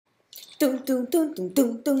Are you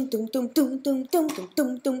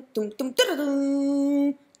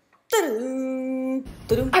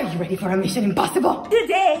ready for a Mission Impossible?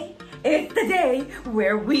 Today is the day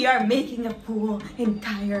where we are making a full,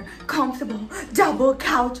 entire, comfortable, double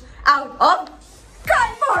couch out of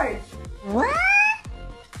cardboard. What?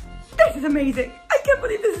 This is amazing. I can't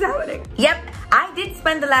believe this is happening. Yep, I did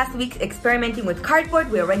spend the last week experimenting with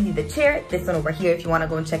cardboard. We already did the chair, this one over here if you want to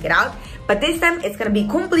go and check it out. But this time it's going to be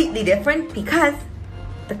completely different because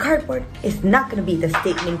the cardboard is not going to be the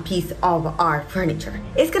statement piece of our furniture.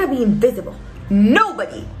 It's going to be invisible.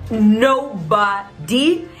 Nobody is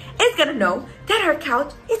going to know that our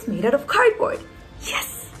couch is made out of cardboard.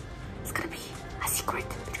 Yes, it's going to be a secret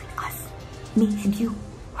between us, me and you.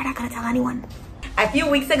 We're not going to tell anyone. A few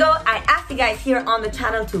weeks ago, I asked you guys here on the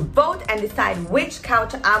channel to vote and decide which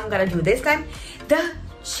couch I'm gonna do this time. The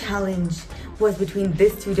challenge was between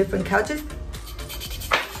these two different couches.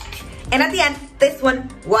 And at the end, this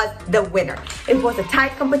one was the winner. It was a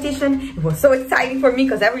tight competition. It was so exciting for me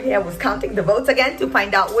because every day I was counting the votes again to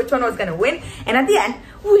find out which one was gonna win. And at the end,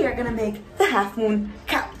 we are gonna make the half moon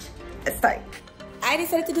couch. Let's start. I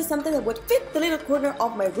decided to do something that would fit the little corner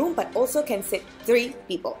of my room but also can sit 3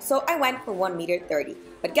 people. So I went for 1.30 meters.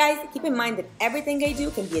 But guys, keep in mind that everything I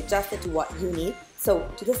do can be adjusted to what you need. So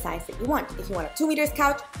to the size that you want. If you want a 2 meters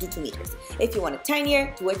couch, do 2 meters. If you want it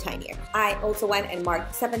tinier, do it tinier. I also went and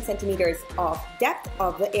marked 7 centimeters of depth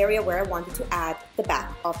of the area where I wanted to add the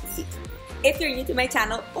back of the seat. If you're new to my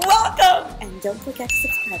channel, welcome! And don't forget to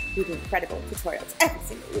subscribe. We do incredible tutorials every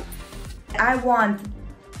single week. I want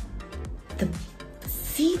the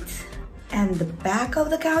seat and the back of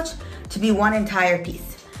the couch to be one entire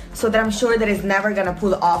piece so that I'm sure that it's never gonna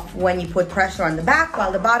pull off when you put pressure on the back,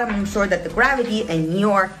 while the bottom, I'm sure that the gravity and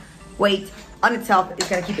your weight on itself is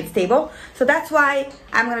gonna keep it stable. So that's why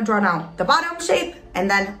I'm gonna draw now the bottom shape, and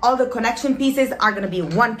then all the connection pieces are gonna be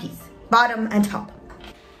one piece, bottom and top.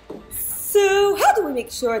 So how do we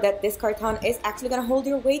make sure that this carton is actually gonna hold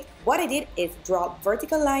your weight? What I did is draw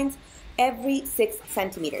vertical lines every 6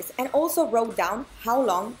 centimeters and also wrote down how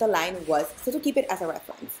long the line was, so to keep it as a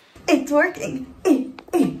reference. It's working.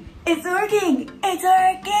 It's working. It's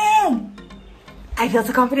working. I feel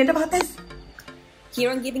so confident about this.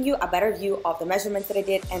 Here I'm giving you a better view of the measurements that I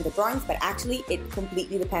did and the drawings, but actually it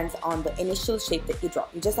completely depends on the initial shape that you draw.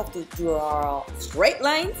 You just have to draw straight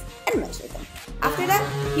lines and measure them. After that,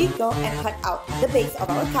 you go and cut out the base of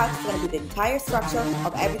our couch. It's going to be the entire structure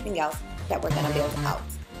of everything else that we're going to build out.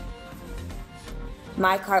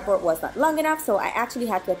 My cardboard was not long enough, so I actually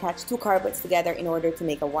had to attach 2 cardboards together in order to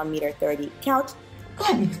make a 1.30 meters couch.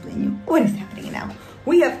 Let me explain you what is happening now.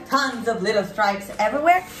 We have tons of little stripes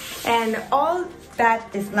everywhere, and all that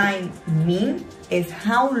this line means is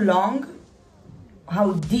how long,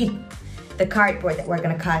 how deep the cardboard that we're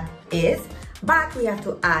gonna cut is. But we have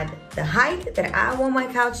to add the height that I want my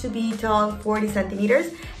couch to be tall, 40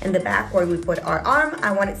 centimeters, and the back where we put our arm,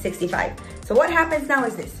 I want it 65. So what happens now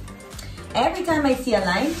is this. Every time I see a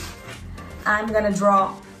line, I'm gonna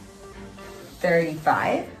draw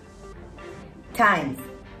 35 times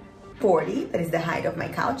 40, that is the height of my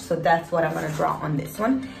couch, so that's what I'm gonna draw on this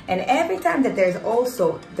one. And every time that there's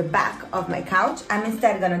also the back of my couch, I'm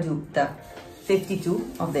instead gonna do the 52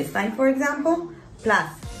 of this line, for example, plus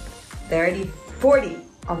 40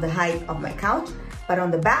 of the height of my couch, but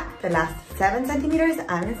on the back, the last 7 centimeters,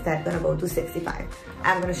 I'm instead gonna go to 65.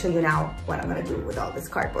 I'm gonna show you now what I'm gonna do with all these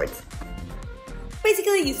cardboards.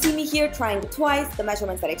 Basically, you see me here trying twice the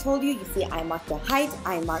measurements that I told you. You see I marked the height,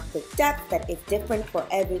 I marked the depth that is different for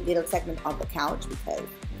every little segment of the couch because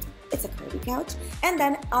it's a curvy couch. And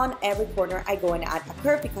then on every corner, I go and add a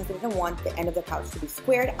curve because I didn't want the end of the couch to be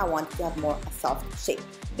squared. I wanted to have more a soft shape.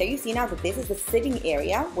 There you see now that this is the sitting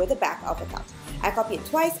area with the back of the couch. I copy it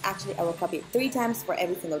twice. Actually, I will copy it 3 times for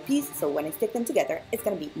every single piece. So when I stick them together, it's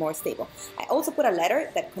going to be more stable. I also put a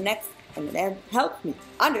letter that connects and then help me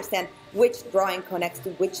understand which drawing connects to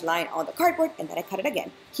which line on the cardboard, and then I cut it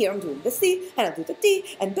again. Here I'm doing the C, and I'll do the D,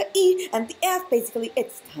 and the E, and the F. Basically,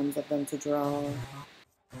 it's tons of them to draw.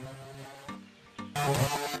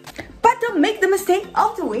 But don't make the mistake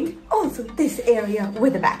of doing also this area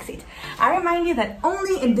with the back seat. I remind you that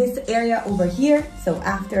only in this area over here, so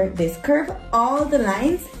after this curve, all the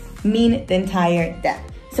lines mean the entire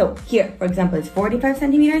depth. So here, for example, it's 45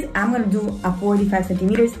 centimeters. I'm gonna do a 45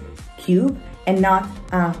 centimeters cube and not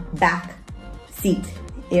a back seat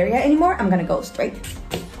area anymore. I'm gonna go straight.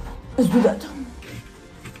 Let's do that.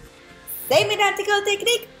 Same identical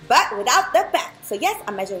technique, but without the back. So yes,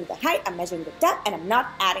 I'm measuring the height, I'm measuring the depth, and I'm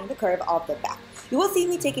not adding the curve of the back. You will see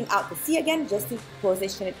me taking out the C again just to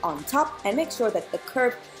position it on top and make sure that the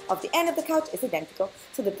curve of the end of the couch is identical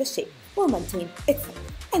so that the shape will maintain itself.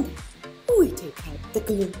 And then we take out the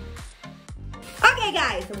glue. Okay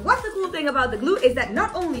guys, what's the cool thing about the glue is that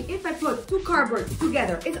not only if I put two cardboards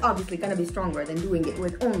together, it's obviously gonna be stronger than doing it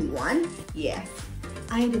with only one. Yes,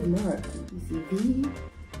 I did more. You see B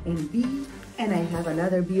and B, and I have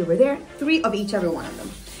another B over there, 3 of each every one of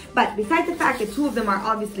them. But besides the fact that 2 of them are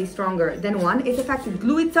obviously stronger than one, is the fact that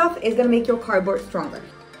glue itself is gonna make your cardboard stronger.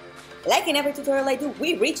 Like in every tutorial I do,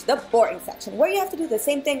 we reach the boring section where you have to do the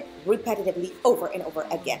same thing repetitively over and over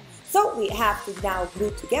again. So we have to now glue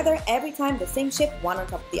together every time the same shape, one on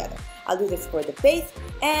top of the other. I'll do this for the base,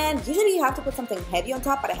 and usually you have to put something heavy on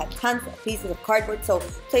top, but I had tons of pieces of cardboard, so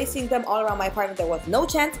placing them all around my apartment there was no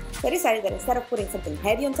chance. So I decided that instead of putting something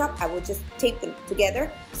heavy on top, I would just tape them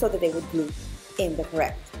together so that they would glue in the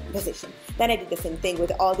correct position. Then I did the same thing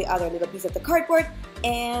with all the other little pieces of the cardboard,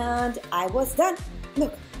 and I was done.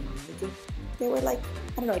 Look. They were like,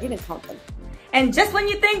 I don't know, I didn't count them. And just when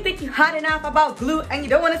you think that you had enough about glue and you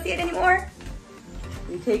don't want to see it anymore,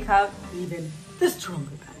 you take out even the stronger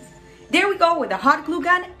guns. There we go with the hot glue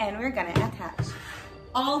gun, and we're gonna attach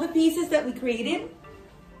all the pieces that we created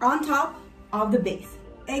on top of the base,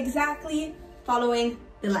 exactly following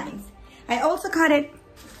the lines. I also cut it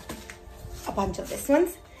a bunch of this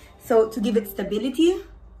ones, so to give it stability.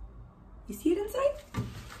 You see it inside?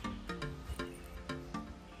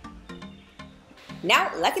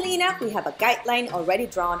 Now, luckily enough, we have a guideline already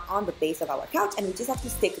drawn on the base of our couch, and we just have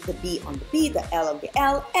to stick the B on the B, the L on the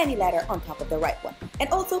L, any letter on top of the right one. And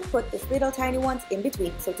also put these little tiny ones in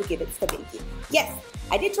between so to give it stability. Yes,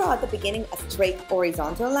 I did draw at the beginning a straight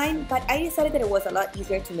horizontal line, but I decided that it was a lot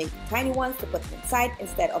easier to make tiny ones to put them inside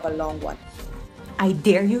instead of a long one. I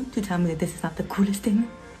dare you to tell me that this is not the coolest thing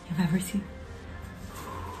you've ever seen.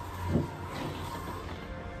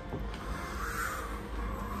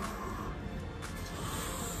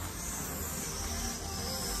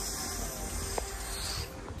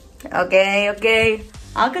 Okay,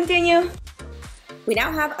 I'll continue. We now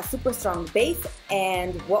have a super strong base,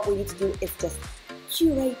 and what we need to do is just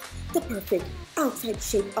curate the perfect outside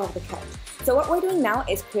shape of the couch. So what we're doing now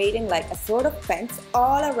is creating like a sort of fence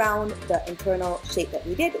all around the internal shape that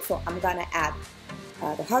we did. So I'm gonna add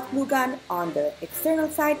the hot glue gun on the external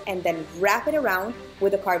side and then wrap it around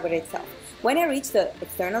with the cardboard itself. When I reach the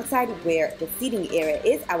external side where the seating area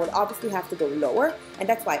is, I will obviously have to go lower, and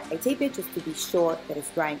that's why I tape it, just to be sure that it's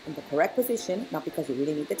drying in the correct position, not because you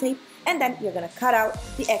really need the tape. And then you're gonna cut out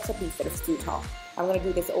the extra piece that is too tall. I'm gonna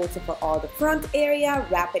do this also for all the front area,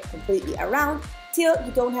 wrap it completely around till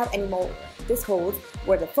you don't have any more this holes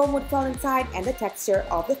where the foam would fall inside and the texture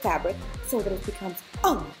of the fabric, so that it becomes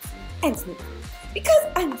almost and smooth. Because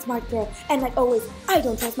I'm a smart girl, and like always, I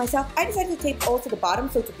don't trust myself, I decided to tape also the bottom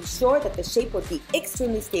so to be sure that the shape would be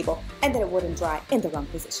extremely stable and that it wouldn't dry in the wrong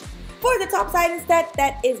position. For the top side instead,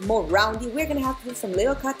 that is more roundy, we're gonna have to do some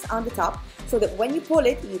little cuts on the top so that when you pull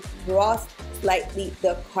it, you cross slightly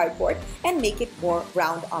the cardboard and make it more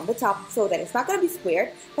round on the top so that it's not gonna be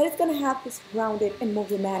squared, but it's gonna have this rounded and more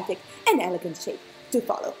romantic and elegant shape to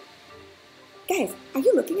follow. Guys, are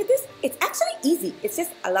you looking at this? It's actually easy. It's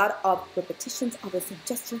just a lot of repetitions of the same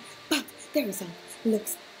gesture, but the result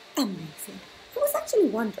looks amazing. I was actually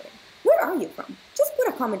wondering, where are you from? Just put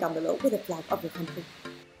a comment down below with a flag of your country.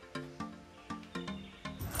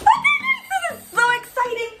 This is so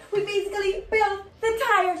exciting! We basically built the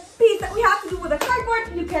entire piece that we have to do with a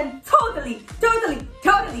cardboard. You can totally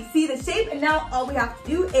see the shape, and now all we have to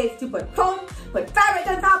do is to put foam, put fabric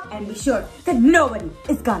on top, and be sure that nobody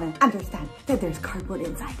is gonna understand that there's cardboard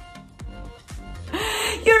inside.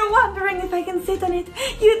 You're wondering if I can sit on it.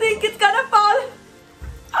 You think it's gonna fall?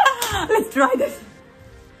 Let's try this.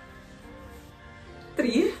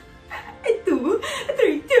 3, 2,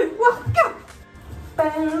 1, go!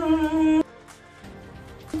 Bam.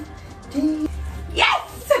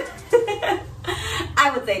 Yes!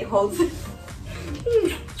 I would say it holds.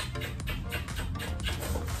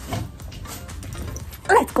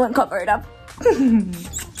 Let's go and cover it up.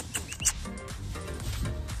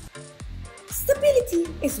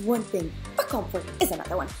 Stability is one thing, but comfort is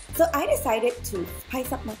another one. So I decided to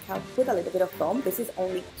spice up my couch with a little bit of foam. This is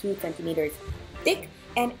only 2 centimeters thick,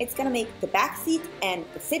 and it's gonna make the back seat and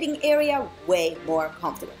the sitting area way more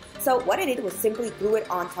comfortable. So what I did was simply glue it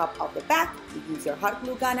on top of the back. You use your hot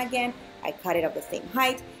glue gun again. I cut it of the same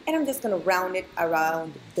height, and I'm just gonna round it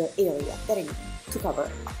around the area that I need to cover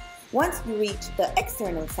it up. Once you reach the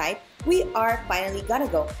external side, we are finally gonna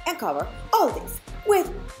go and cover all this with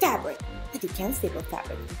fabric, but you can staple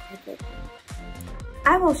fabric.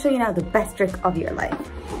 I will show you now the best trick of your life.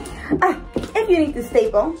 if you need to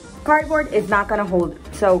staple, cardboard is not gonna hold.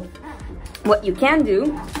 So what you can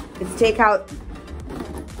do is take out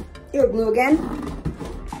your glue again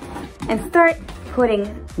and start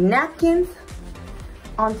putting napkins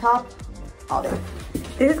on top of it.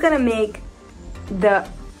 This is gonna make the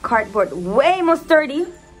cardboard way more sturdy,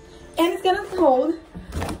 and it's gonna hold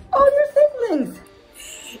all your siblings.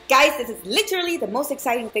 Guys, this is literally the most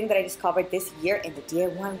exciting thing that I discovered this year in the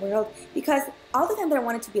DIY world, because all the time that I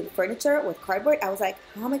wanted to build furniture with cardboard, I was like,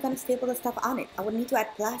 how am I going to staple the stuff on it? I would need to add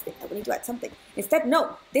plastic. I would need to add something. Instead,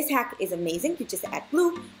 no. This hack is amazing. You just add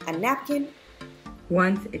glue, a napkin.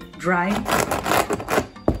 Once it's dry,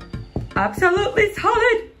 absolutely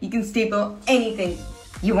solid, you can staple anything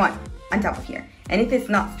you want on top of here. And if it's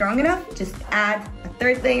not strong enough, just add a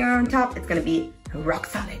third layer on top. It's going to be rock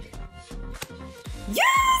solid.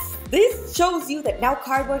 Yes! This shows you that now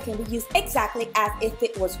cardboard can be used exactly as if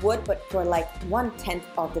it was wood, but for like 1/10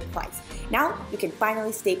 of the price. Now you can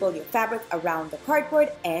finally staple your fabric around the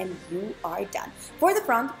cardboard and you are done. For the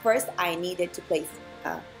front, first I needed to place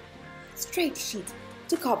a straight sheet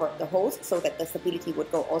to cover the holes so that the stability would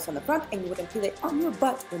go also on the front and you wouldn't feel it on your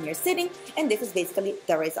butt when you're sitting, and this is basically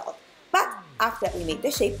the result. But after we made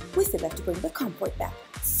the shape, we still have to bring the comfort back.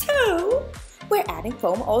 So we're adding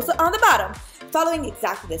foam also on the bottom. Following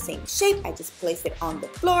exactly the same shape, I just placed it on the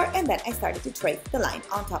floor and then I started to trace the line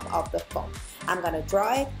on top of the foam. I'm gonna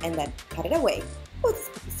draw it and then cut it away. Oh, this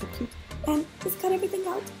is so cute. And just cut everything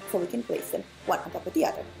out so we can place them one on top of the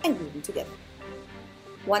other and glue them together.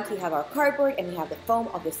 Once we have our cardboard and we have the foam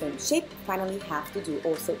of the same shape, finally have to do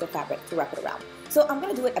also the fabric to wrap it around. So I'm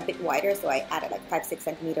gonna do it a bit wider, so I added like 5-6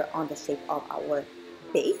 centimeters on the shape of our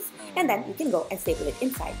base, and then you can go and staple it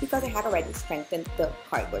inside because I had already strengthened the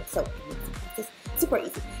cardboard, so it makes it super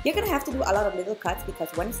easy. You're gonna have to do a lot of little cuts because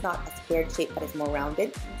when it's not a squared shape but it's more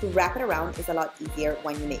rounded, to wrap it around is a lot easier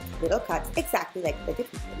when you make little cuts, exactly like the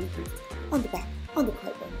technique that we used on the back, on the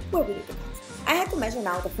cardboard, where we did the cuts. I had to measure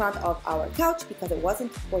now the front of our couch because it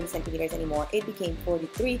wasn't 40 centimeters anymore, it became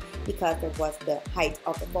 43 because there was the height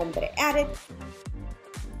of the foam that I added.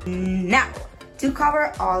 Now, to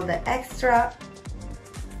cover all the extra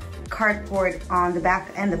cardboard on the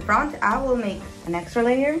back and the front, I will make an extra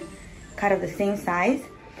layer, cut of the same size,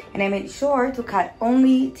 and I made sure to cut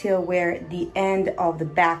only till where the end of the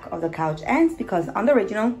back of the couch ends, because on the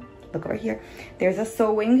original, look over here, there's a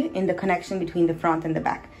sewing in the connection between the front and the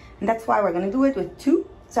back, and that's why we're going to do it with 2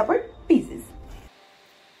 separate pieces.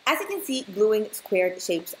 As you can see, gluing squared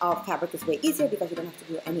shapes of fabric is way easier because you don't have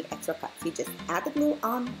to do any extra cuts. You just add the glue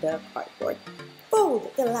on the cardboard, fold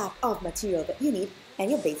the lap of material that you need, and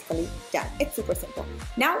you're basically done. It's super simple.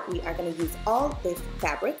 Now we are going to use all this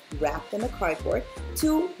fabric wrapped in the cardboard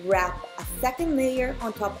to wrap a second layer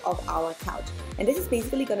on top of our couch. And this is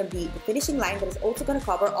basically going to be the finishing line that is also going to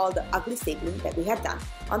cover all the ugly stapling that we had done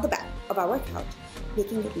on the back of our couch,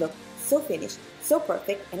 making it look so finished, so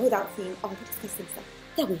perfect, and without seeing all the disgusting stuff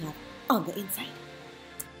that we have on the inside.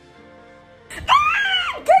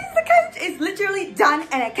 Guys, the couch is literally done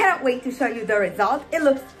and I cannot wait to show you the result. It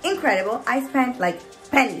looks incredible. I spent like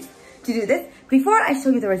pennies to do this. Before I show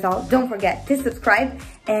you the result, don't forget to subscribe.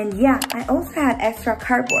 And yeah, I also had extra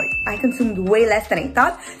cardboard. I consumed way less than I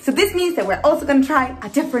thought. So this means that we're also gonna try a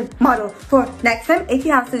different model for next time. If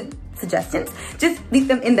you have suggestions, just leave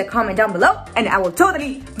them in the comment down below and I will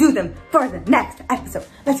totally do them for the next episode.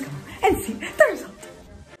 Let's go and see the result.